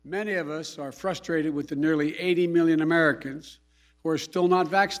Many of us are frustrated with the nearly 80 million Americans who are still not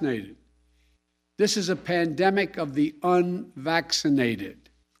vaccinated. This is a pandemic of the unvaccinated.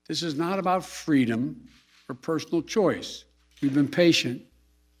 This is not about freedom or personal choice. We've been patient,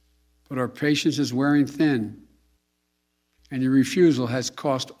 but our patience is wearing thin. And your refusal has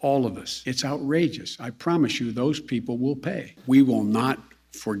cost all of us. It's outrageous. I promise you, those people will pay. We will not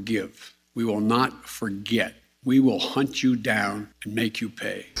forgive. We will not forget. We will hunt you down and make you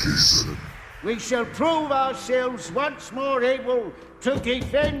pay. We shall prove ourselves once more able to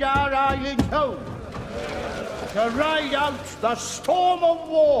defend our island home, to ride out the storm of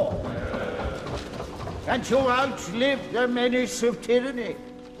war, and to outlive the menace of tyranny,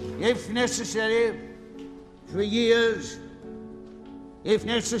 if necessary, for years, if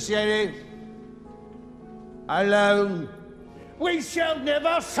necessary, alone. We shall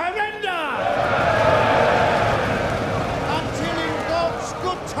never surrender until in God's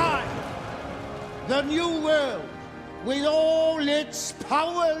good time, the new world, with all its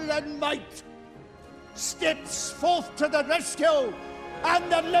power and might, steps forth to the rescue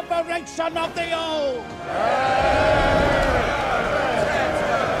and the liberation of the old.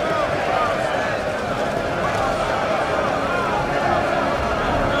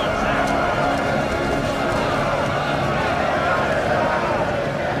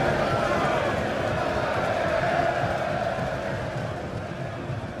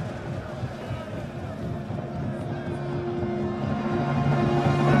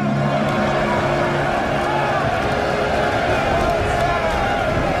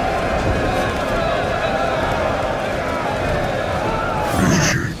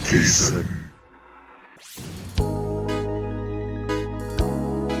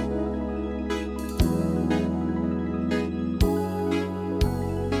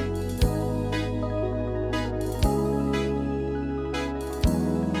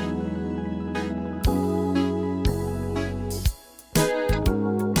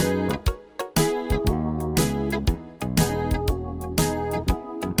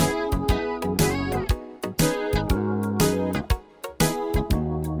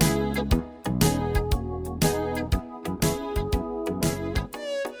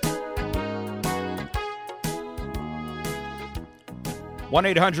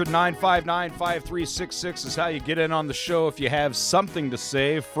 1-800-959-5366 is how you get in on the show if you have something to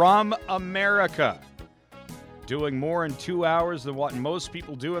say from America. Doing more in 2 hours than what most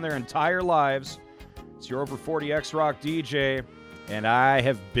people do in their entire lives. It's your over 40 X-Rock DJ, and I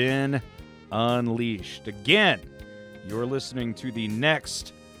have been unleashed. Again, you're listening to the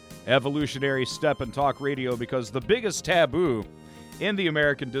next evolutionary step in talk radio, because the biggest taboo in the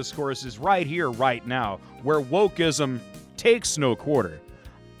American discourse is right here, right now, where wokeism takes no quarter.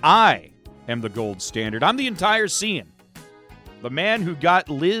 I am the gold standard. I'm the entire scene. The man who got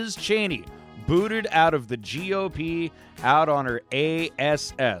Liz Cheney booted out of the GOP out on her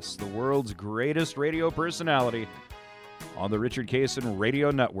ASS, the world's greatest radio personality on the Richard Cason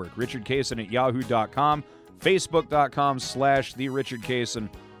Radio Network. Richard Cason at yahoo.com, facebook.com/The Richard Cason,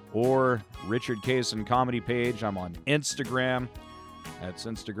 or Richard Cason comedy page. I'm on Instagram. That's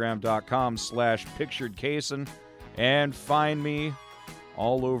instagram.com/Pictured Cason. And find me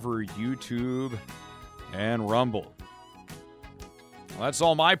all over YouTube and Rumble. Well, that's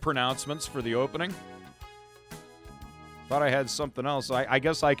all my pronouncements for the opening. Thought I had something else. I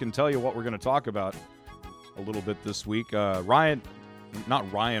guess I can tell you what we're going to talk about a little bit this week. Kyle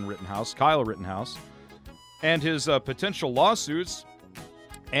Rittenhouse, and his potential lawsuits.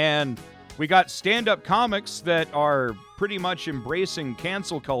 And we got stand-up comics that are pretty much embracing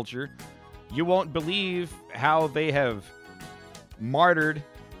cancel culture. You won't believe how they have martyred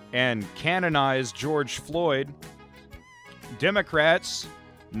and canonized George Floyd. Democrats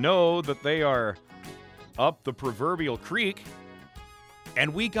know that they are up the proverbial creek,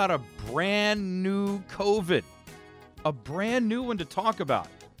 and we got a brand new COVID. A brand new one to talk about.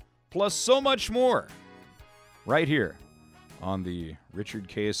 Plus so much more right here on the Richard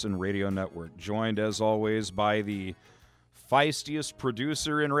Cason Radio Network. Joined, as always, by the feistiest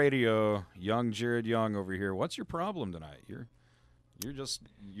producer in radio, young Jared Young over here. What's your problem tonight? You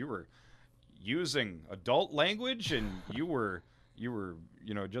were using adult language, and you were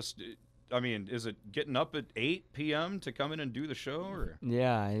is it getting up at 8 p.m. to come in and do the show? Or?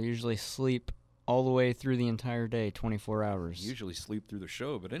 Yeah, I usually sleep all the way through the entire day, 24 hours. Usually sleep through the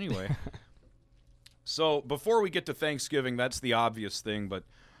show, but anyway. So before we get to Thanksgiving, that's the obvious thing, but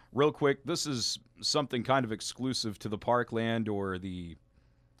real quick, this is something kind of exclusive to the Parkland or the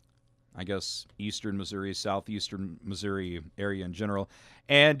I guess, eastern Missouri, southeastern Missouri area in general.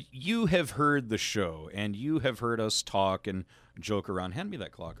 And you have heard the show, and you have heard us talk and joke around. Hand me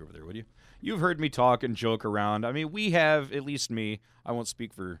that clock over there, would you? You've heard me talk and joke around. I mean, we have, at least me, I won't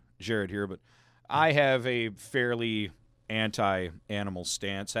speak for Jared here, but I have a fairly anti-animal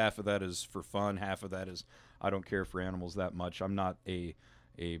stance. Half of that is for fun. Half of that is I don't care for animals that much. I'm not a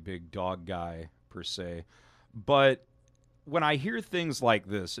big dog guy per se. But when I hear things like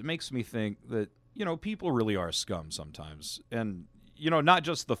this, it makes me think that, people really are scum sometimes. And, not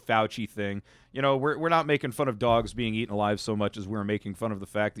just the Fauci thing. We're not making fun of dogs being eaten alive so much as we're making fun of the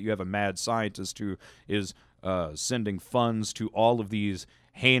fact that you have a mad scientist who is sending funds to all of these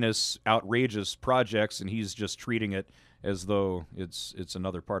heinous, outrageous projects, and he's just treating it as though it's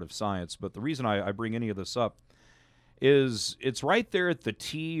another part of science. But the reason I bring any of this up is it's right there at the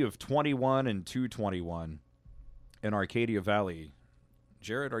T of 21 and 221 in Arcadia Valley.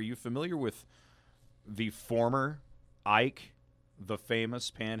 Jared, are you familiar with the former Ike, the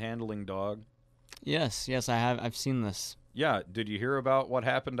famous panhandling dog? Yes, I have. I've seen this. Yeah, did you hear about what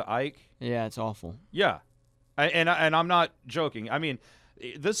happened to Ike? Yeah, it's awful. Yeah, and I'm not joking. I mean,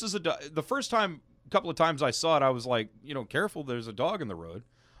 this is the first couple of times I saw it, I was like, careful, there's a dog in the road.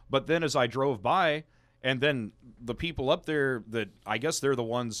 But then as I drove by, and then the people up there that I guess they're the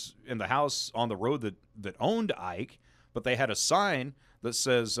ones in the house on the road that owned Ike, but they had a sign that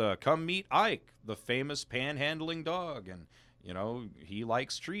says, come meet Ike, the famous panhandling dog. And, he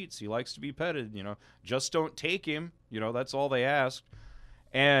likes treats. He likes to be petted. Just don't take him. That's all they asked.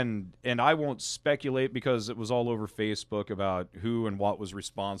 And I won't speculate because it was all over Facebook about who and what was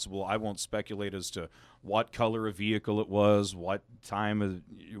responsible. I won't speculate as to what color of vehicle it was, what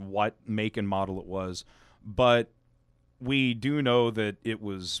make and model it was. But we do know that it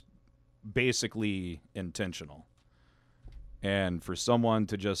was basically intentional. And for someone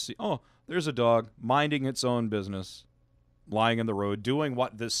to just see, oh, there's a dog minding its own business, lying in the road, doing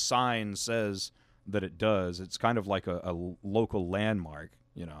what this sign says that it does. It's kind of like a local landmark.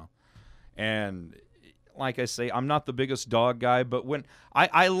 And like I say, I'm not the biggest dog guy, but when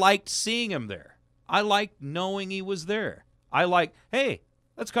I liked seeing him there, I liked knowing he was there. I like, hey,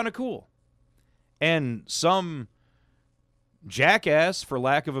 that's kind of cool. And some jackass, for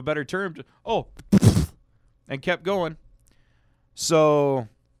lack of a better term, and kept going. So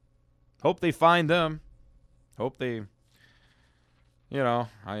hope they find them. Hope they,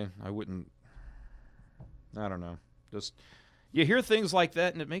 I wouldn't, I don't know, just. You hear things like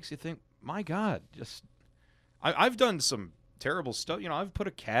that, and it makes you think, my God, I've done some terrible stuff. I've put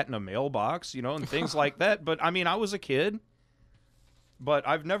a cat in a mailbox, and things like that. But, I mean, I was a kid. But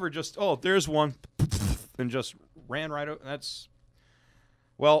I've never just, there's one, and just ran right over.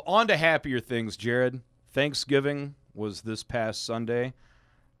 Well, on to happier things, Jared. Thanksgiving was this past Sunday.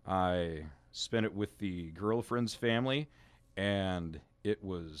 I spent it with the girlfriend's family, and it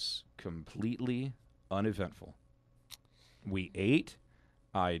was completely uneventful. We ate.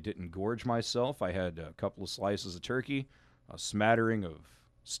 I didn't gorge myself. I had a couple of slices of turkey, a smattering of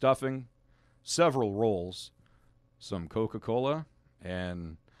stuffing, several rolls, some Coca-Cola,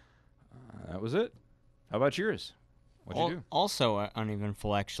 and that was it. How about yours? What'd you do? Also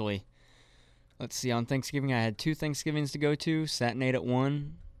uneventful, actually. Let's see. On Thanksgiving, I had 2 Thanksgivings to go to. Sat and ate at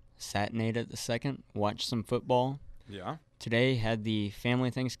one, sat and ate at the second, watched some football. Yeah. Today, had the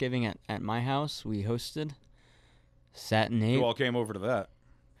family Thanksgiving at my house. We hosted. Sat and ate. Who all came over to that?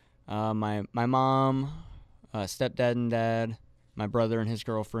 My mom, stepdad and dad, my brother and his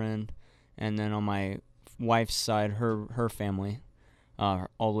girlfriend, and then on my wife's side, her family,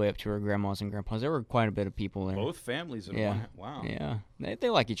 all the way up to her grandmas and grandpas. There were quite a bit of people there. Both families in yeah. one. Wow. Yeah, they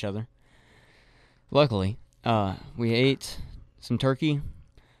like each other. Luckily, we ate some turkey.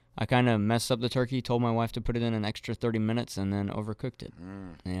 I kind of messed up the turkey, told my wife to put it in an extra 30 minutes, and then overcooked it.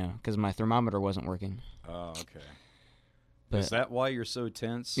 Yeah, because my thermometer wasn't working. Oh, okay. But is that why you're so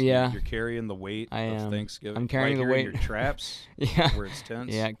tense? Yeah. You're carrying the weight of Thanksgiving? I'm carrying the weight. Your traps? Yeah. Where it's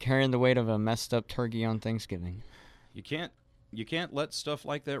tense? Yeah, carrying the weight of a messed up turkey on Thanksgiving. You can't let stuff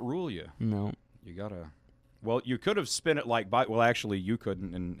like that rule you. No. You gotta. Well, you could have spent it like, well, actually, you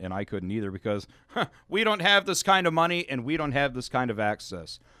couldn't, and I couldn't either, because we don't have this kind of money and we don't have this kind of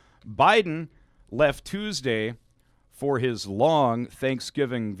access. Biden left Tuesday for his long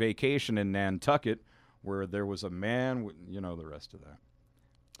Thanksgiving vacation in Nantucket, where there was a man, you know the rest of that.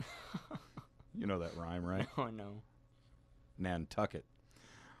 You know that rhyme, right? Oh, no. Nantucket.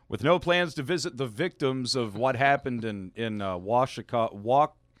 With no plans to visit the victims of what happened in Waukesha,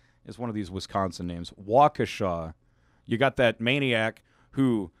 is one of these Wisconsin names, Waukesha. You got that maniac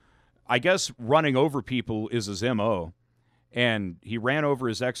who, I guess running over people is his M.O., And he ran over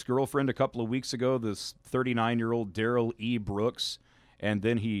his ex-girlfriend a couple of weeks ago, this 39-year-old Daryl E. Brooks, and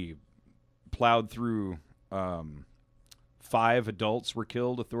then he plowed through 5 adults were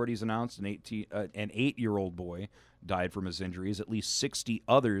killed, authorities announced. An 8-year-old boy died from his injuries. At least 60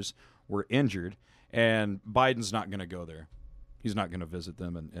 others were injured, and Biden's not going to go there. He's not going to visit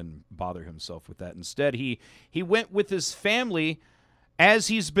them and bother himself with that. Instead, he went with his family, as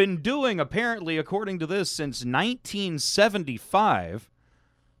he's been doing, apparently, according to this, since 1975,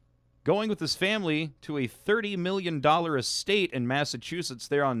 going with his family to a $30 million estate in Massachusetts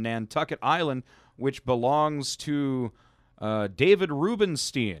there on Nantucket Island, which belongs to David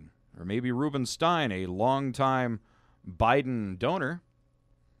Rubenstein, or maybe Rubenstein, a longtime Biden donor.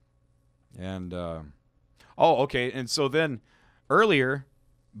 And, okay, and so then earlier,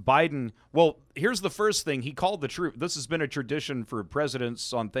 Biden, well, here's the first thing. He called the troop. This has been a tradition for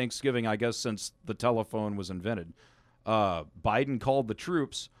presidents on Thanksgiving, I guess, since the telephone was invented. Biden called the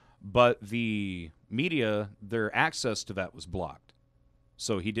troops, but the media, their access to that was blocked.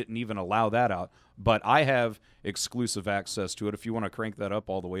 So he didn't even allow that out. But I have exclusive access to it. If you want to crank that up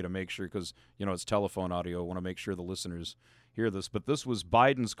all the way to make sure, because, it's telephone audio, I want to make sure the listeners hear this. But this was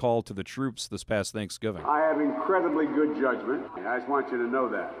Biden's call to the troops this past Thanksgiving. I have incredibly good judgment. I just want you to know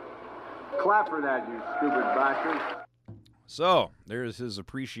that. Clap for that, you stupid bastard. So there's his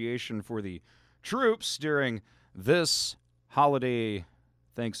appreciation for the troops during this holiday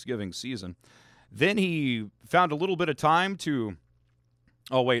Thanksgiving season. Then he found a little bit of time to...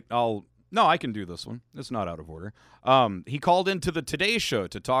 Oh, wait, I can do this one. It's not out of order. He called into the Today Show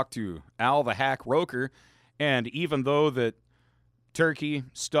to talk to Al the Hack Roker, and even though that turkey,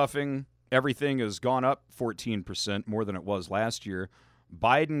 stuffing, everything has gone up 14% more than it was last year,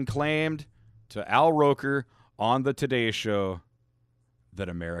 Biden claimed to Al Roker on the Today Show that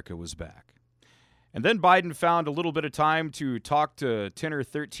America was back. And then Biden found a little bit of time to talk to 10 or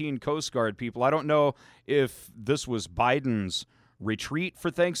 13 Coast Guard people. I don't know if this was Biden's retreat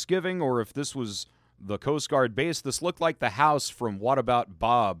for Thanksgiving or if this was the Coast Guard base. This looked like the house from What About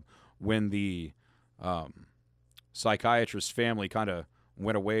Bob when the psychiatrist family kind of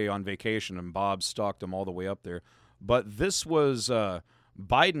went away on vacation and Bob stalked them all the way up there. But this was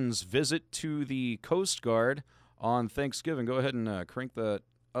Biden's visit to the Coast Guard on Thanksgiving. Go ahead and crank that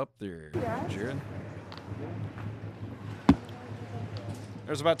up there, Jared.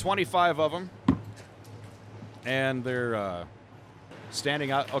 There's about 25 of them, and they're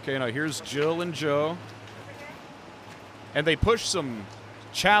standing out. Okay, now here's Jill and Joe, and they push some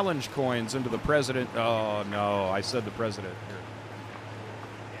challenge coins into the president. Oh, no, I said the president. Here.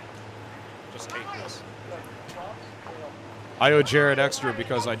 Just take this. I owe Jared extra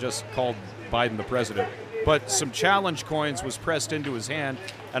because I just called Biden the president. But some challenge coins was pressed into his hand,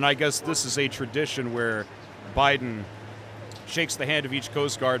 and I guess this is a tradition where Biden shakes the hand of each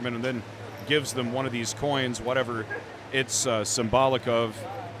Coast Guardman and then gives them one of these coins, whatever it's symbolic of,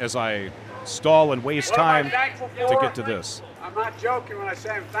 as I stall and waste time to get to this. I'm not joking when I say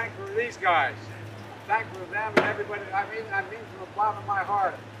I'm thankful for these guys. I'm thankful for them and everybody. I mean from the bottom of my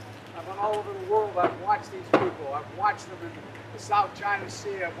heart. I've been all over the world. I've watched these people. I've watched them in the South China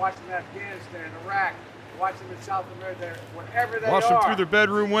Sea. I've watched them in Afghanistan, Iraq. I've watched them in South America. Wherever they Watch are. them through their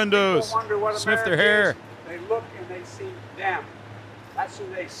bedroom windows. Sniff their hair. They look and they see them. That's who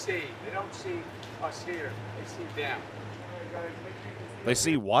they see. They don't see us here. They see them. They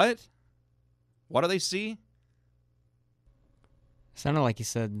see what? What do they see? Sounded like he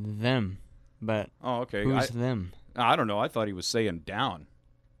said them, but Oh, okay. who's them? I don't know. I thought he was saying down.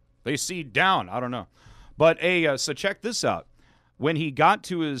 They see down. I don't know. But so check this out. When he got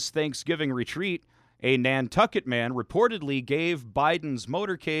to his Thanksgiving retreat, a Nantucket man reportedly gave Biden's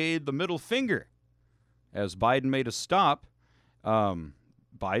motorcade the middle finger. As Biden made a stop,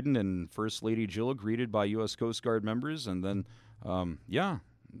 Biden and First Lady Jill greeted by U.S. Coast Guard members, and then,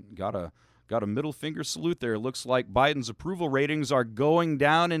 got a middle finger salute there. Looks like Biden's approval ratings are going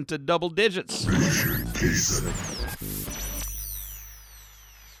down into double digits. Cason.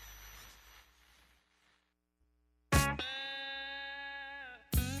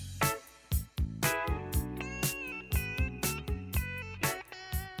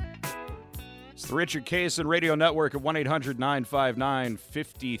 It's the Richard Cason Radio Network at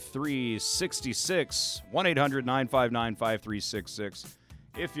 1-800-959-5366. 1-800-959-5366.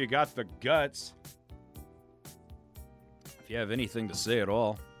 If you got the guts. If you have anything to say at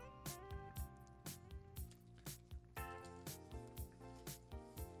all.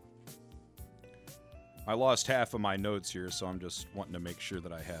 I lost half of my notes here, so I'm just wanting to make sure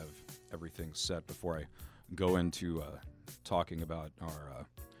that I have everything set before I go into talking about our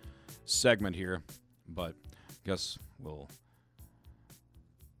segment here. But I guess we'll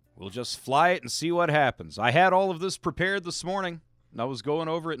We'll just fly it and see what happens. I had all of this prepared this morning. I was going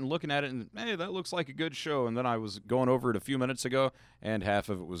over it and looking at it, and, hey, that looks like a good show. And then I was going over it a few minutes ago, and half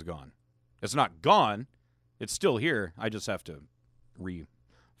of it was gone. It's not gone. It's still here. I just have to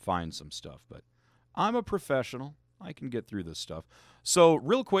refine some stuff. But I'm a professional. I can get through this stuff. So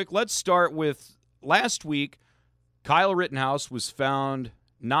real quick, let's start with last week. Kyle Rittenhouse was found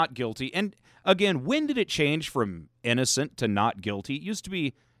not guilty. And, again, when did it change from innocent to not guilty? It used to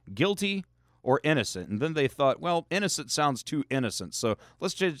be guilty or innocent. And then they thought, well, innocent sounds too innocent, so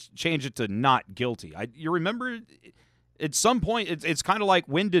let's just change it to not guilty. You remember at some point, it's kind of like,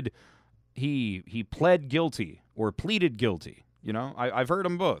 when did he pled guilty or pleaded guilty? You know, I've heard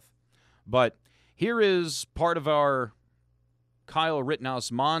them both. But here is part of our Kyle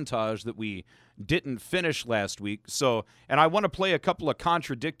Rittenhouse montage that we didn't finish last week. So, and I want to play a couple of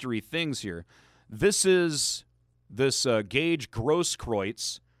contradictory things here. This is this Gage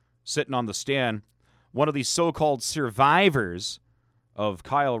Grosskreutz sitting on the stand, one of these so-called survivors of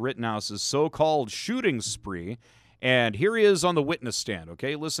Kyle Rittenhouse's so-called shooting spree. And here he is on the witness stand,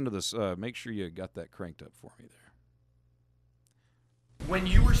 okay? Listen to this. Make sure you got that cranked up for me there. When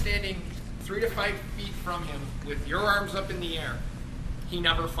you were standing 3 to 5 feet from him with your arms up in the air, he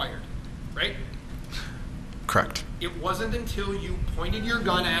never fired, right? Correct. It wasn't until you pointed your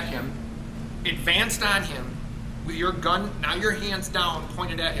gun at him, advanced on him, with your gun, now your hands down,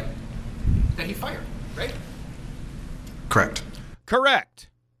 pointed at him, that he fired, right? Correct. Correct.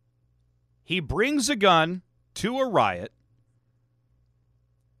 He brings a gun to a riot,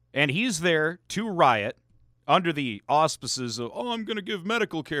 and he's there to riot under the auspices of, oh, I'm going to give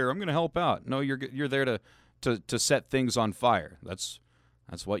medical care, I'm going to help out. No, you're there to set things on fire. That's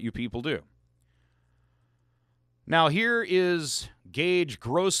what you people do. Now, here is Gage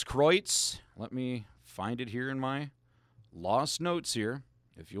Grosskreutz. Let me find it here in my lost notes here,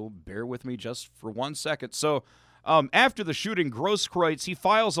 if you'll bear with me just for 1 second. So, after the shooting, Grosskreutz, he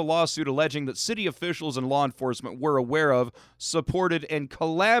files a lawsuit alleging that city officials and law enforcement were aware of, supported, and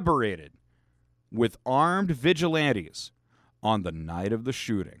collaborated with armed vigilantes on the night of the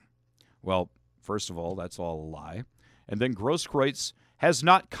shooting. Well, first of all, that's all a lie. And then Grosskreutz has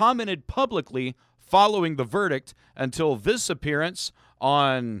not commented publicly following the verdict until this appearance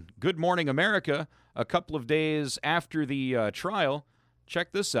on Good Morning America a couple of days after the trial.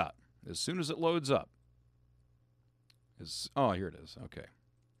 Check this out as soon as it loads up. Oh, here it is. Okay.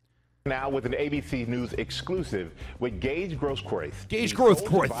 Now with an ABC News exclusive with Gage Grosskreutz. Gage the sole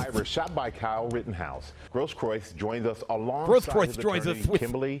Grosskreutz. survivor shot by Kyle Rittenhouse. Grosskreutz joins us alongside his attorney,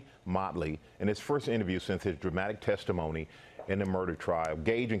 Kimberly Motley, in his first interview since his dramatic testimony in the murder trial.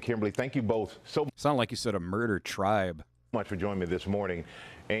 Gage and Kimberly, thank you both so Sound like you said a murder tribe. much for joining me this morning.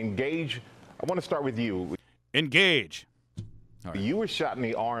 And Gage, I want to start with you. Engage. Right. You were shot in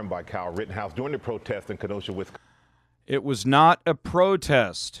the arm by Kyle Rittenhouse during the protest in Kenosha, Wisconsin. It was not a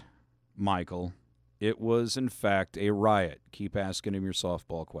protest, Michael. It was, in fact, a riot. Keep asking him your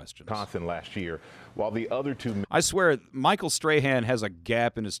softball questions. Last year, while the other two I swear, Michael Strahan has a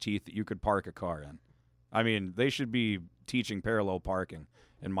gap in his teeth that you could park a car in. I mean, they should be teaching parallel parking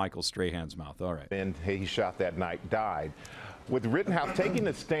in Michael Strahan's mouth. All right. men he shot that night died. With Rittenhouse taking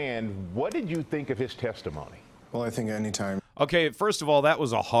the stand, what did you think of his testimony? Well, I think anytime Okay, first of all, that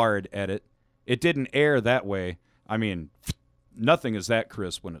was a hard edit. It didn't air that way. I mean, nothing is that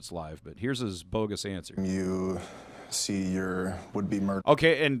crisp when it's live, but here's his bogus answer. you see your would-be murder.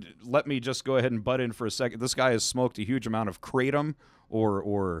 Okay, and let me just go ahead and butt in for a second. This guy has smoked a huge amount of kratom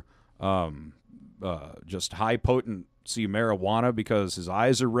or just high-potency marijuana because his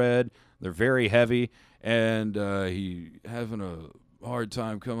eyes are red, they're very heavy, and he having a hard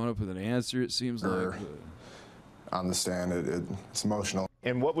time coming up with an answer, it seems like. On the stand, it's emotional.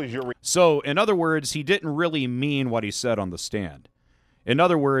 And what was your So, in other words, he didn't really mean what he said on the stand. In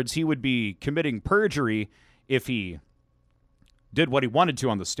other words, he would be committing perjury if he did what he wanted to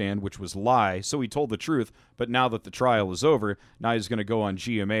on the stand, which was lie. So he told the truth, but now that the trial is over, now he's going to go on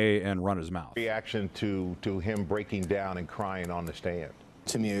GMA and run his mouth. reaction to him breaking down and crying on the stand?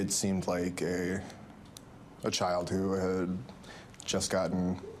 To me, it seemed like a child who had just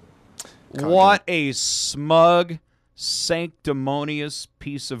gotten What a smug, sanctimonious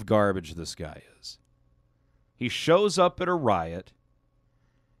piece of garbage this guy is. He shows up at a riot,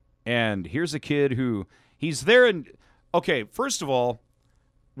 and here's a kid who, he's there in, okay, first of all,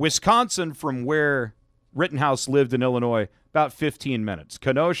 Wisconsin from where Rittenhouse lived in Illinois, about 15 minutes.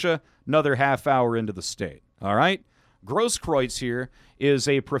 Kenosha, another half hour into the state, all right? Grosskreutz here is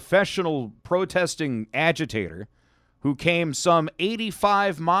a professional protesting agitator who came some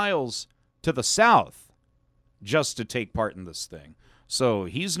 85 miles to the south just to take part in this thing. So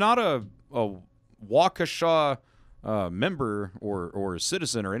he's not a Waukesha member or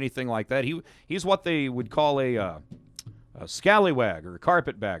citizen or anything like that. He's what they would call a scallywag or a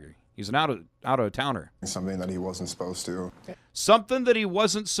carpetbagger. He's an out-of-towner. Something that he wasn't supposed to. Something that he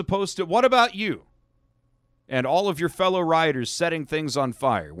wasn't supposed to. What about you? And all of your fellow rioters setting things on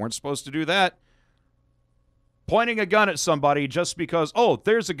fire. Weren't supposed to do that. Pointing a gun at somebody just because, oh,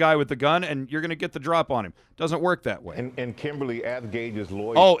 there's a guy with a gun and you're going to get the drop on him. Doesn't work that way. And Kimberly, as Gage's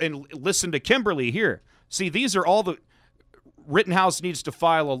lawyer. Oh, and listen to Kimberly here. See, these are all the... Rittenhouse needs to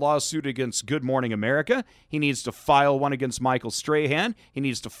file a lawsuit against Good Morning America. He needs to file one against Michael Strahan. He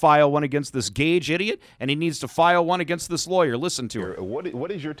needs to file one against this Gage idiot. And he needs to file one against this lawyer. Listen to her.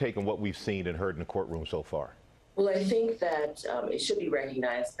 What is your take on what we've seen and heard in the courtroom so far? Well, I think that it should be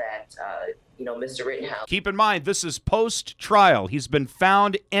recognized that, Mr. Rittenhouse Keep in mind, this is post-trial. He's been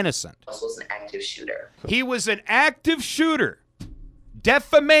found innocent. was an active shooter. He was an active shooter.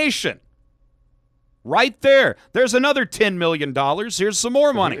 Defamation. Right there. There's another $10 million. Here's some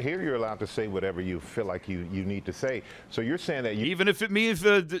more money. Here you're allowed to say whatever you feel like you need to say. So you're saying that even if it means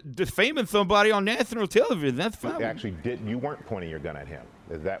defaming somebody on national television, that's fine. Actually, you weren't pointing your gun at him.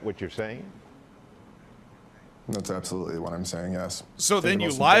 Is that what you're saying? That's absolutely what I'm saying, yes. So then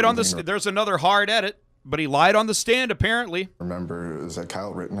you lied on the there's another hard edit, but he lied on the stand apparently. Remember is that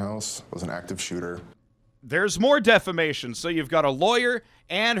Kyle Rittenhouse was an active shooter. There's more defamation. So you've got a lawyer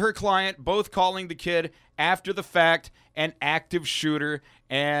and her client both calling the kid after the fact an active shooter,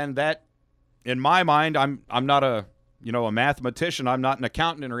 and that, in my mind, I'm not a mathematician. I'm not an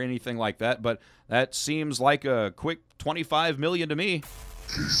accountant or anything like that, but that seems like a quick $25 million to me.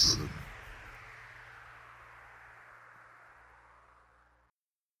 Cason.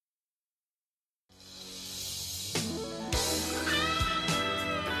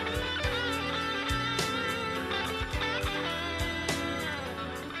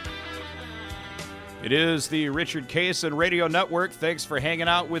 It is the Richard Cason Radio Network. Thanks for hanging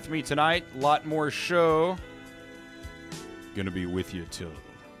out with me tonight. A lot more show. Gonna be with you till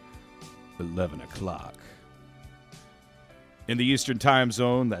 11 o'clock. In the Eastern Time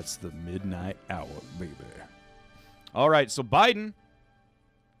Zone, that's the midnight hour, baby. All right, so Biden,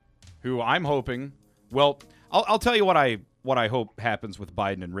 who I'm hoping, well, I'll tell you what I hope happens with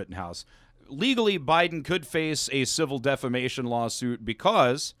Biden and Rittenhouse. Legally, Biden could face a civil defamation lawsuit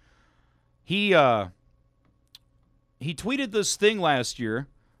because he tweeted this thing last year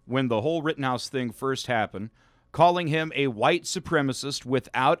when the whole Rittenhouse thing first happened, calling him a white supremacist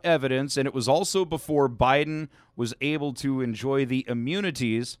without evidence, and it was also before Biden was able to enjoy the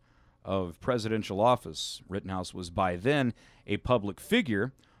immunities of presidential office. Rittenhouse was by then a public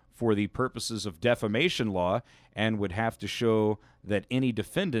figure for the purposes of defamation law and would have to show that any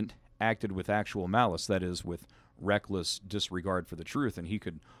defendant acted with actual malice, that is, with reckless disregard for the truth, and he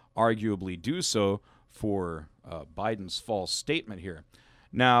could arguably do so for Biden's false statement here.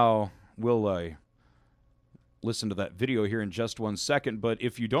 Now, we'll listen to that video here in just 1 second, but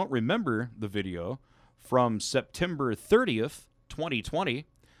if you don't remember the video from September 30th, 2020,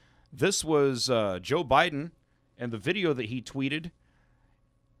 this was Joe Biden and the video that he tweeted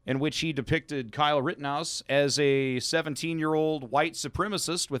in which he depicted Kyle Rittenhouse as a 17-year-old white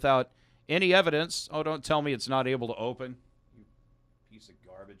supremacist without any evidence. Oh, don't tell me it's not able to open. You piece of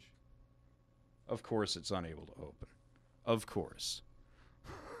garbage. Of course it's unable to open. Of course.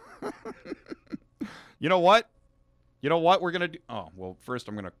 You know what? You know what we're going to do? Oh, well, first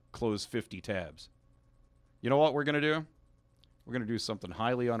I'm going to close 50 tabs. You know what we're going to do? We're going to do something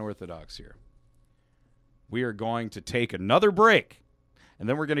highly unorthodox here. We are going to take another break, and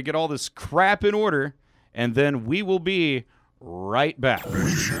then we're going to get all this crap in order, and then we will be right back.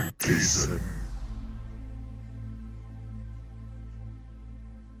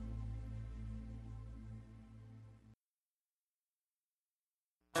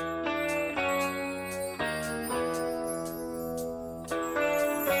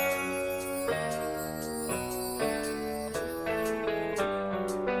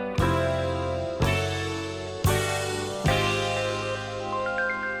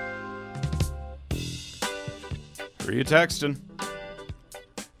 Who are you texting?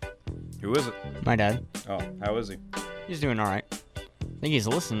 Who is it? My dad. Oh, how is he? He's doing all right. I think he's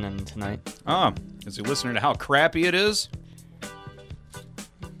listening tonight. Oh, is he listening to how crappy it is?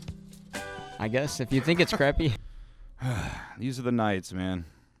 I guess, if you think it's crappy. These are the nights, man.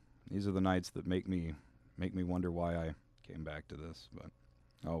 These are the nights that make me wonder why I came back to this, but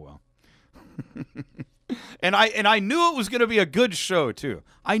oh well. And I knew it was going to be a good show too.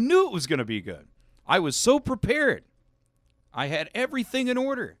 I knew it was going to be good. I was so prepared. I had everything in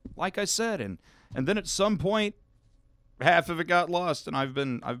order, like I said, and then at some point half of it got lost, and I've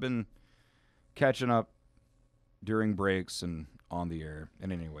been catching up during breaks and on the air.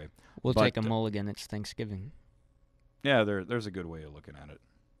 And anyway, We'll take a mulligan. It's Thanksgiving. Yeah, there's a good way of looking at it.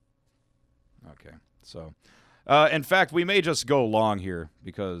 Okay, so in fact, we may just go long here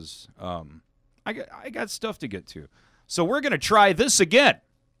because I got stuff to get to. So we're gonna try this again.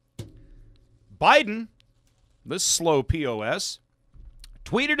 Biden, this slow POS,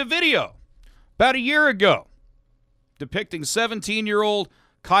 tweeted a video about a year ago depicting 17-year-old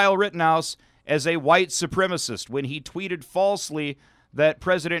Kyle Rittenhouse as a white supremacist when he tweeted falsely that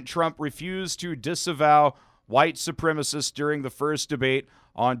President Trump refused to disavow white supremacists during the first debate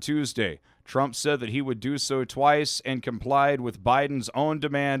on Tuesday. Trump said that he would do so twice and complied with Biden's own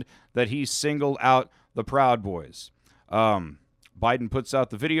demand that he singled out the Proud Boys. Biden puts out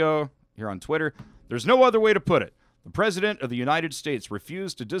the video here on Twitter. There's no other way to put it. The President of the United States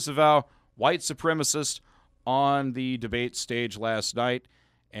refused to disavow white supremacists on the debate stage last night.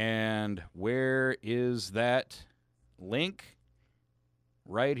 And where is that link?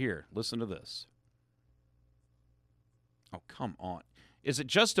 Right here. Listen to this. Oh, come on. Is it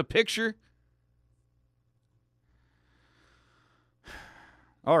just a picture?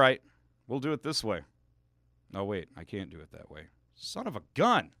 All right. We'll do it this way. No, wait. I can't do it that way. Son of a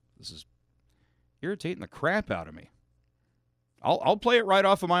gun. This is irritating the crap out of me. I'll play it right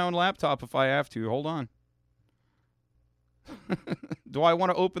off of my own laptop if I have to. Hold on. Do I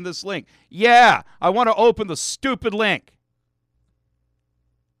want to open this link? Yeah, I want to open the stupid link.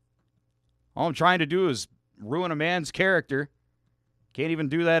 All I'm trying to do is ruin a man's character. Can't even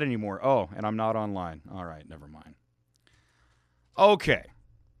do that anymore. Oh, and I'm not online. All right, never mind. Okay,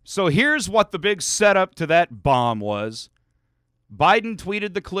 so here's what the big setup to that bomb was. Biden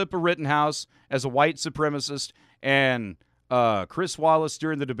tweeted the clip of Rittenhouse as a white supremacist, and Chris Wallace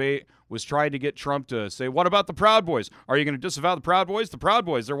during the debate was trying to get Trump to say, what about the Proud Boys? Are you going to disavow the Proud Boys? The Proud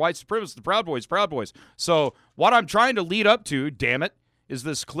Boys, they're white supremacists. The Proud Boys, Proud Boys. So what I'm trying to lead up to, damn it, is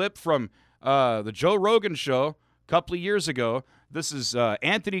this clip from the Joe Rogan show a couple of years ago. This is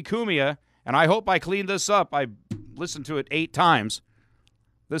Anthony Cumia, and I hope I cleaned this up. I listened to it 8 times.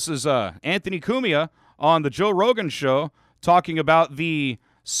 This is Anthony Cumia on the Joe Rogan show talking about the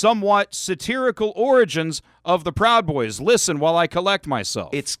somewhat satirical origins of the Proud Boys. Listen while I collect myself.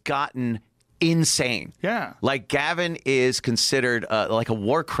 It's gotten insane. Yeah. Like, Gavin is considered like a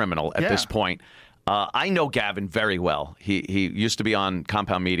war criminal at this point. I know Gavin very well. He used to be on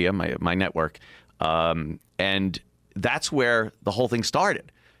Compound Media, my network, and that's where the whole thing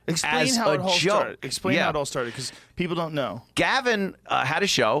started. Explain how it all started. Explain how it all started, because people don't know. Gavin had a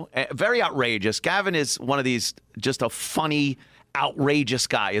show, very outrageous. Gavin is one of these, just a funny, outrageous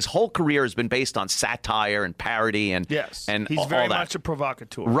guy. His whole career has been based on satire and parody and and he's all very that. much a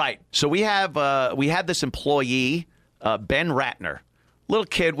provocateur. Right. So we had this employee, Ben Ratner. Little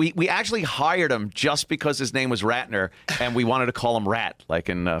kid, we actually hired him just because his name was Ratner, and we wanted to call him Rat, like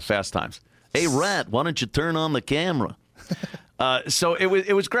in Fast Times. Hey, Rat, why don't you turn on the camera? So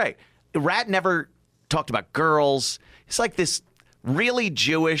it was great. Rat never talked about girls. He's like this really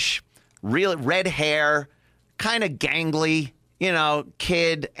Jewish, really red hair, kind of gangly,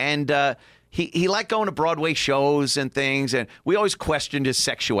 kid, and he liked going to Broadway shows and things, and we always questioned his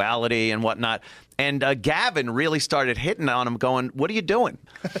sexuality and whatnot. And Gavin really started hitting on him, going, "What are you doing?"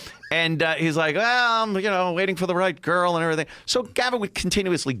 And he's like, "Well, I'm, waiting for the right girl and everything." So Gavin would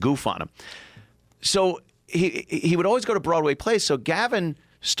continuously goof on him. So he would always go to Broadway plays. So Gavin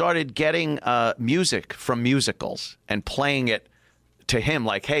started getting music from musicals and playing it to him,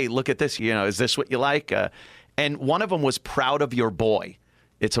 like, "Hey, look at this. Is this what you like?" And one of them was "Proud of Your Boy."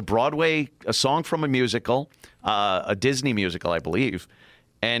 It's a song from a musical, a Disney musical, I believe.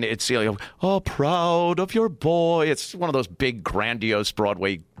 And it's, "Oh, proud of your boy." It's one of those big, grandiose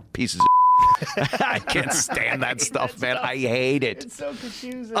Broadway pieces of I can't stand that stuff, man. I hate it. It's so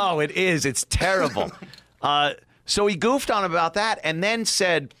confusing. Oh, it is. It's terrible. So he goofed on about that and then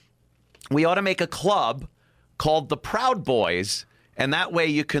said, we ought to make a club called the Proud Boys, and that way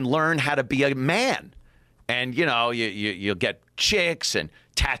you can learn how to be a man. And, you'll get chicks and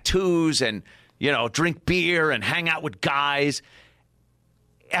tattoos and, drink beer and hang out with guys.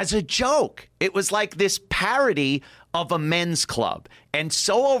 As a joke. It was like this parody of a men's club. And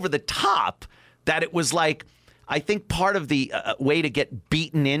so over the top that it was like, I think part of the way to get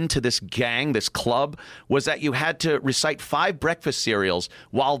beaten into this gang, this club, was that you had to recite 5 breakfast cereals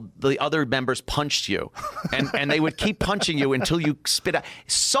while the other members punched you. And they would keep punching you until you spit out.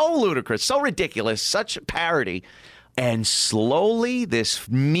 So ludicrous, so ridiculous, such a parody. And slowly this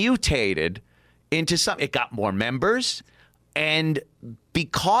mutated into something. It got more members. And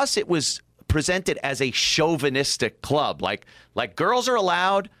because it was presented as a chauvinistic club. Like girls are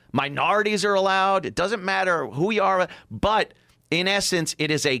allowed, minorities are allowed. It doesn't matter who you are, but in essence,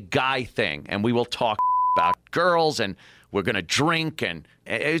 it is a guy thing, and we will talk about girls, and we're going to drink, and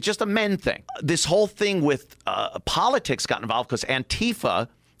it's just a men thing. This whole thing with politics got involved because Antifa,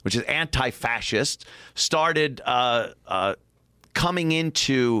 which is anti-fascist, started coming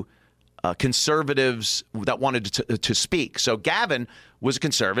into conservatives that wanted to speak. So Gavin was a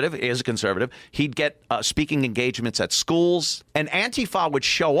conservative, is a conservative. He'd get speaking engagements at schools, and Antifa would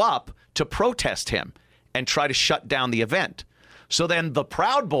show up to protest him and try to shut down the event. So then the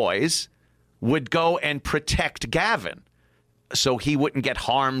Proud Boys would go and protect Gavin so he wouldn't get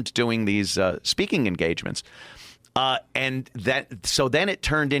harmed doing these speaking engagements. So then it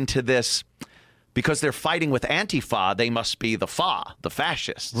turned into this, because they're fighting with Antifa, they must be the the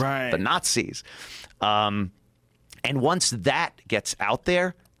fascists, the Nazis. And once that gets out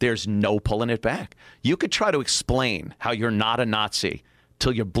there, there's no pulling it back. You could try to explain how you're not a Nazi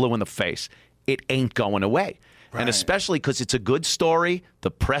till you're blue in the face. It ain't going away. And especially because it's a good story.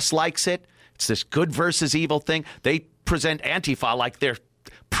 The press likes it. It's this good versus evil thing. They present Antifa like they're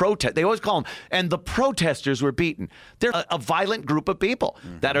They always call them, and the protesters were beaten. They're a violent group of people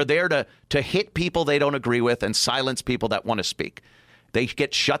that are there to hit people they don't agree with and silence people that want to speak. They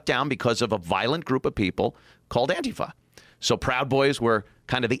get shut down because of a violent group of people called Antifa. So Proud Boys were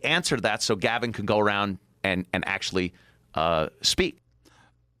kind of the answer to that, so Gavin could go around and actually speak.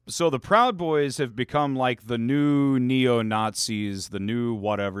 So the Proud Boys have become like the new neo-Nazis, the new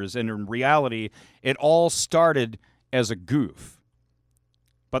whatevers, and in reality, it all started as a goof.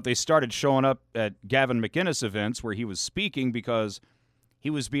 But they started showing up at Gavin McInnes events where he was speaking because he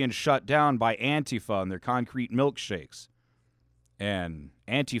was being shut down by Antifa and their concrete milkshakes. And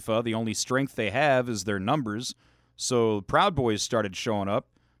Antifa, the only strength they have is their numbers. So Proud Boys started showing up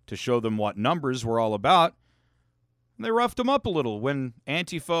to show them what numbers were all about. And they roughed them up a little when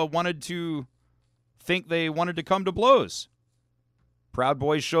Antifa wanted to think they wanted to come to blows. Proud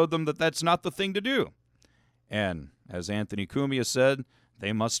Boys showed them that that's not the thing to do. And as Anthony Cumia said,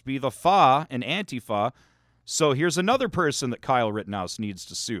 they must be the FA and Antifa. So here's another person that Kyle Rittenhouse needs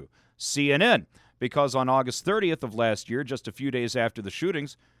to sue, CNN. Because on August 30th of last year, just a few days after the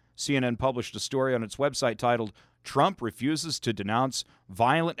shootings, CNN published a story on its website titled, "Trump Refuses to Denounce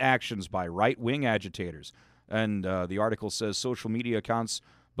Violent Actions by Right-Wing Agitators." And the article says social media accounts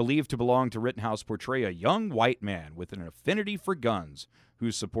believed to belong to Rittenhouse portray a young white man with an affinity for guns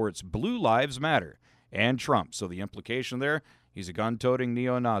who supports Blue Lives Matter and Trump. So the implication there, he's a gun-toting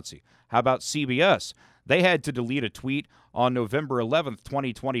neo-Nazi. How about CBS? They had to delete a tweet on November 11th,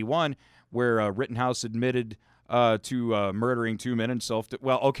 2021, where Rittenhouse admitted to murdering two men in self-defense.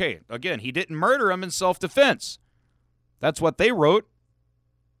 Well, okay, again, he didn't murder them in self-defense. That's what they wrote.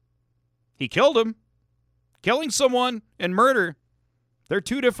 He killed him. Killing someone and murder, they're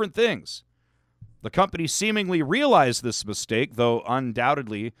two different things. The company seemingly realized this mistake, though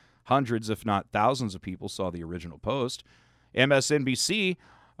undoubtedly hundreds, if not thousands of people saw the original post. MSNBC,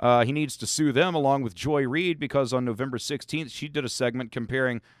 he needs to sue them along with Joy Reid because on November 16th, she did a segment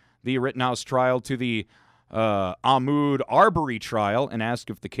comparing the Rittenhouse trial to the Ahmaud Arbery trial and asked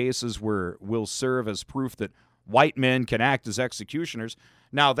if the cases will serve as proof that white men can act as executioners.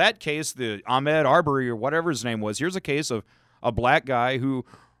 Now, that case, the Ahmaud Arbery or whatever his name was, here's a case of a black guy who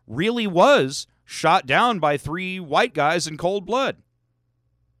really was shot down by three white guys in cold blood.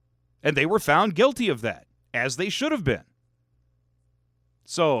 And they were found guilty of that, as they should have been.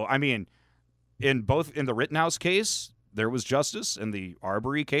 So, I mean, in the Rittenhouse case, there was justice. In the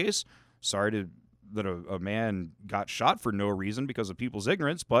Arbery case, sorry that a man got shot for no reason because of people's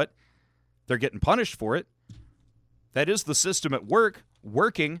ignorance, but they're getting punished for it. That is the system at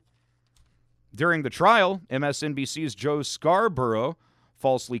working. During the trial, MSNBC's Joe Scarborough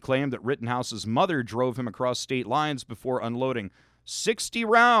falsely claimed that Rittenhouse's mother drove him across state lines before unloading 60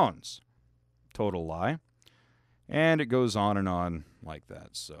 rounds. Total lie. And it goes on and on like that.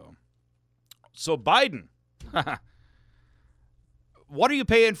 So Biden, what are you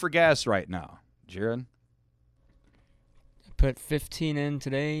paying for gas right now, Jared? Put 15 in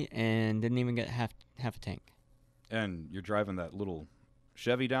today and didn't even get half a tank. And you're driving that little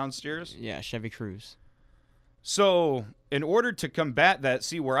Chevy downstairs? Yeah, Chevy Cruze. So in order to combat that,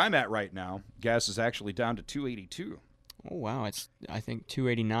 see where I'm at right now, gas is actually down to $2.82. Oh, wow. It's, I think,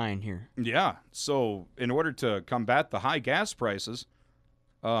 $2.89 here. Yeah. So in order to combat the high gas prices,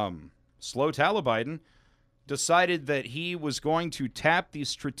 Slow Biden decided that he was going to tap the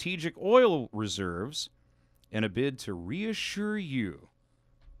strategic oil reserves in a bid to reassure you,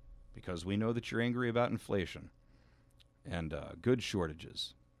 because we know that you're angry about inflation and good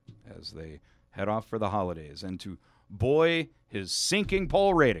shortages. as they head off for the holidays and to buoy his sinking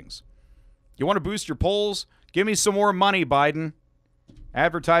poll ratings. You want to boost your polls? Give me some more money, Biden.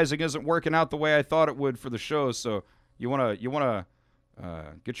 Advertising isn't working out the way I thought it would for the show, so you want to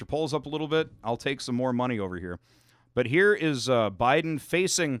get your polls up a little bit? I'll take some more money over here. But here is Biden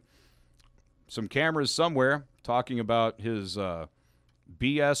facing some cameras somewhere talking about his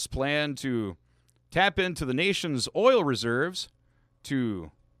BS plan to tap into the nation's oil reserves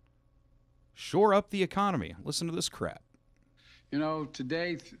to shore up the economy. Listen to this crap. You know,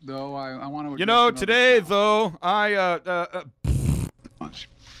 today, though, I want to... You know, today, though, that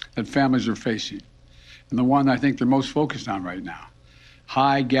families are facing, and the one I think they're most focused on right now,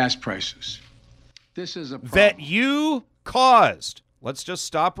 high gas prices. This is a problem that you caused. Let's just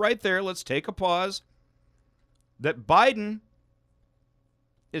stop right there. Let's take a pause. That Biden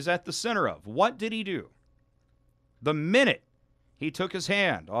is at the center of. What did he do? The minute he took his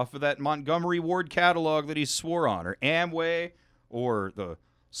hand off of that Montgomery Ward catalog that he swore on, or Amway, or the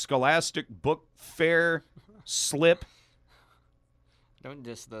Scholastic Book Fair slip. Don't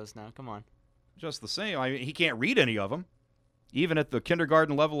diss those now. Come on. Just the same. I mean, he can't read any of them. Even at the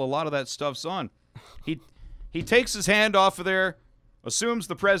kindergarten level, a lot of that stuff's on. He takes his hand off of there, assumes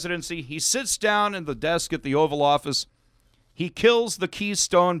the presidency. He sits down in the desk at the Oval Office. He kills the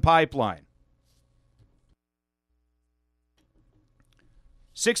Keystone Pipeline.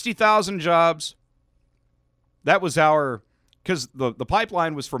 60,000 jobs. That was because the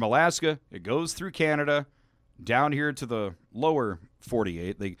pipeline was from Alaska. It goes through Canada, down here to the lower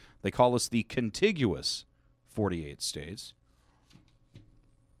 48. They call us the contiguous 48 states.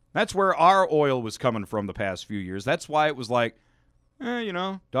 That's where our oil was coming from the past few years. That's why it was like,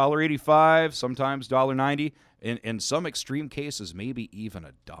 $1.85, sometimes $1.90. In some extreme cases, maybe even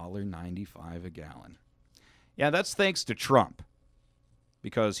 $1.95 a gallon. Yeah, that's thanks to Trump,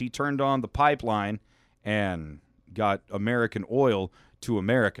 because he turned on the pipeline and got American oil to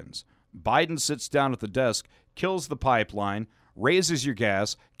Americans. Biden sits down at the desk, kills the pipeline, raises your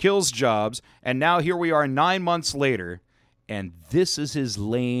gas, kills jobs, and now here we are 9 months later, and this is his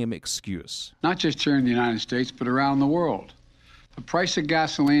lame excuse. Not just here in the United States, but around the world. The price of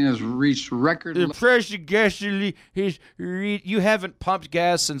gasoline has reached record... The price of gasoline you haven't pumped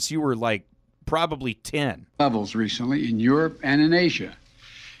gas since you were like probably 10. ...levels recently in Europe and in Asia.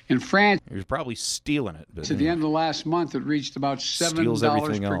 In France... He was probably stealing it. But at the end of the last month, it reached about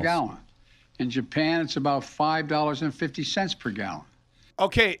 $7 per gallon. In Japan, it's about $5.50 per gallon.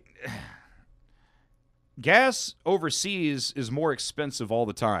 Okay. Gas overseas is more expensive all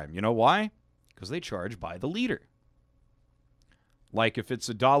the time. You know why? Because they charge by the liter. Like if it's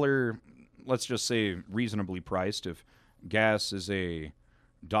 $1, let's just say reasonably priced, if gas is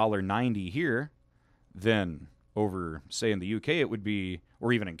 $1.90 here, then over, say, in the UK, it would be,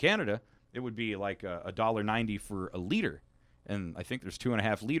 or even in Canada, it would be like $1.90 for a liter. And I think there's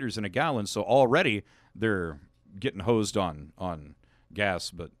 2.5 liters in a gallon, so already they're getting hosed on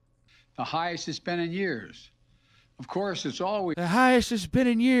gas. But the highest it's been in years. Of course, it's always the highest it's been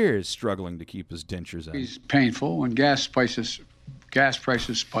in years. Struggling to keep his dentures in. It's painful when gas prices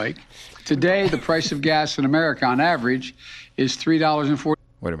spike. Today, the price of gas in America, on average, is $3.40.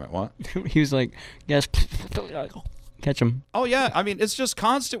 Wait a minute, what? He was like, gas. Catch him. Oh, yeah. I mean, it's just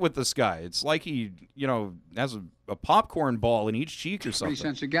constant with this guy. It's like he, has a popcorn ball in each cheek or something. 30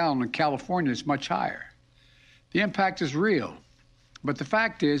 cents a gallon. In California, it's much higher. The impact is real. But the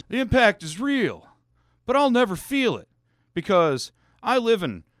fact is... The impact is real. But I'll never feel it. Because I live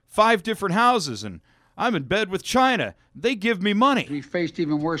in 5 different houses and I'm in bed with China. They give me money. We faced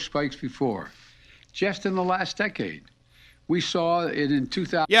even worse spikes before. Just in the last decade. We saw it in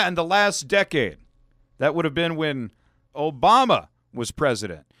 2000. Yeah, in the last decade. That would have been when Obama was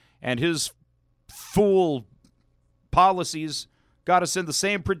president. And his fool policies got us in the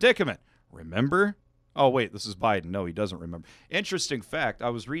same predicament. Remember? Oh, wait, this is Biden. No, he doesn't remember. Interesting fact, I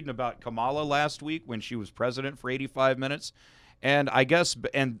was reading about Kamala last week when she was president for 85 minutes. And I guess,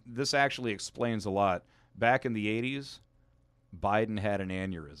 and this actually explains a lot, back in the 80s, Biden had an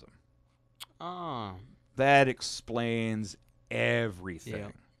aneurysm. Oh. That explains everything.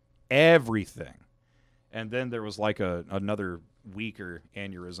 Yep. Everything. And then there was like another weaker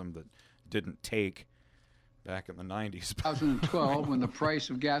aneurysm that didn't take back in the 90s. 2012, when the price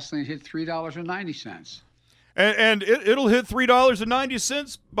of gasoline hit $3.90. And it'll hit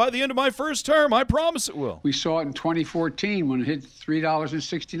 $3.90 by the end of my first term. I promise it will. We saw it in 2014 when it hit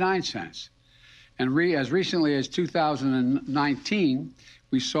 $3.69. And as recently as 2019,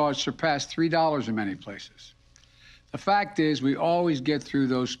 we saw it surpass $3 in many places. The fact is, we always get through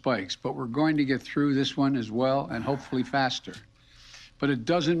those spikes, but we're going to get through this one as well, and hopefully faster. But it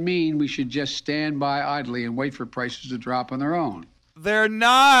doesn't mean we should just stand by idly and wait for prices to drop on their own. They're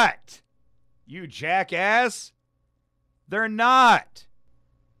not. You jackass. They're not.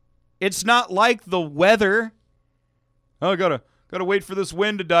 It's not like the weather. Oh, gotta wait for this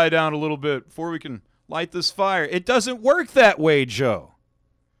wind to die down a little bit before we can light this fire. It doesn't work that way, Joe.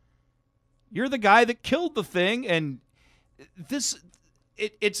 You're the guy that killed the thing, and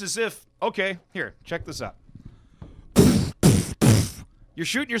it's as if, okay, here, check this out. You're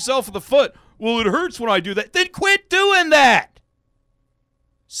shooting yourself in the foot. Well, it hurts when I do that. Then quit doing that.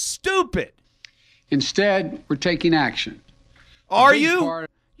 Stupid. Instead, we're taking action. Are you?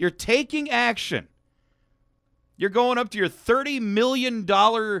 You're taking action. You're going up to your $30 million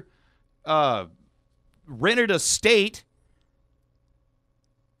rented estate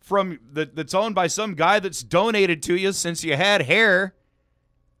that's owned by some guy that's donated to you since you had hair,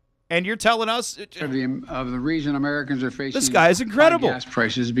 and you're telling us of the reason Americans are facing this guy is incredible high gas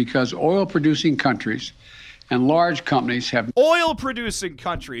prices because oil-producing countries and large companies have oil-producing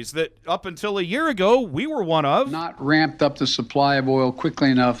countries that up until a year ago we were one of not ramped up the supply of oil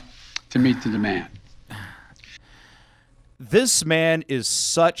quickly enough to meet the demand. This man is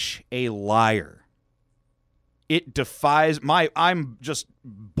such a liar. It defies I'm just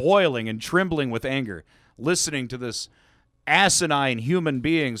boiling and trembling with anger listening to this asinine human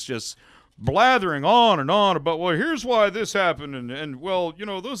beings just blathering on and on about, well, here's why this happened, and well, you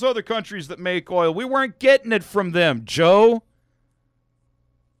know, those other countries that make oil, we weren't getting it from them, Joe.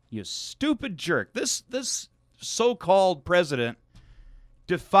 You stupid jerk. This so-called president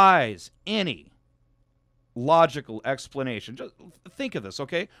defies any logical explanation. Just think of this,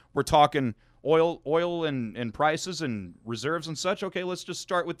 okay? We're talking oil and prices and reserves and such. Okay, let's just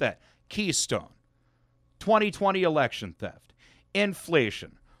start with that. Keystone, 2020 election theft,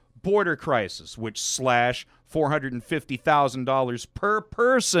 inflation, border crisis, which slash $450,000 per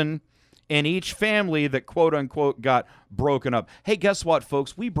person in each family that quote-unquote got broken up. Hey, guess what,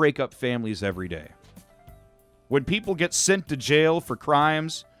 folks? We break up families every day. When people get sent to jail for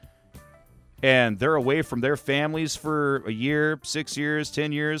crimes and they're away from their families for a year, 6 years,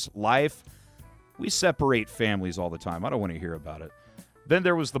 10 years, life, we separate families all the time. I don't want to hear about it. Then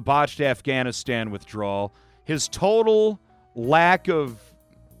there was the botched Afghanistan withdrawal. His total lack of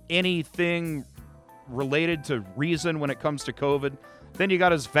anything related to reason when it comes to COVID. Then you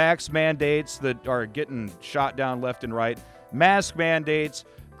got his vax mandates that are getting shot down left and right. Mask mandates,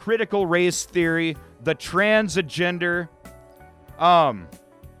 critical race theory, the trans agenda,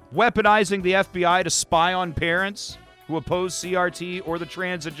 weaponizing the FBI to spy on parents who oppose CRT or the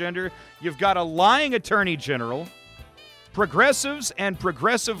trans agenda. You've got a lying attorney general. Progressives and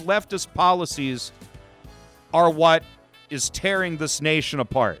progressive leftist policies are what is tearing this nation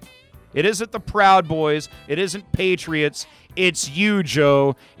apart. It isn't the Proud Boys. It isn't patriots. It's you,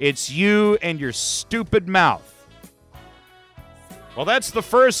 Joe. It's you and your stupid mouth. Well, that's the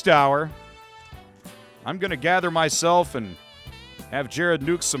first hour. I'm going to gather myself and have Jared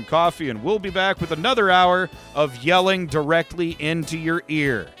nuke some coffee, and we'll be back with another hour of yelling directly into your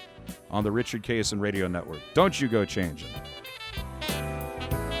ear on the Richard Cason Radio Network. Don't you go changing.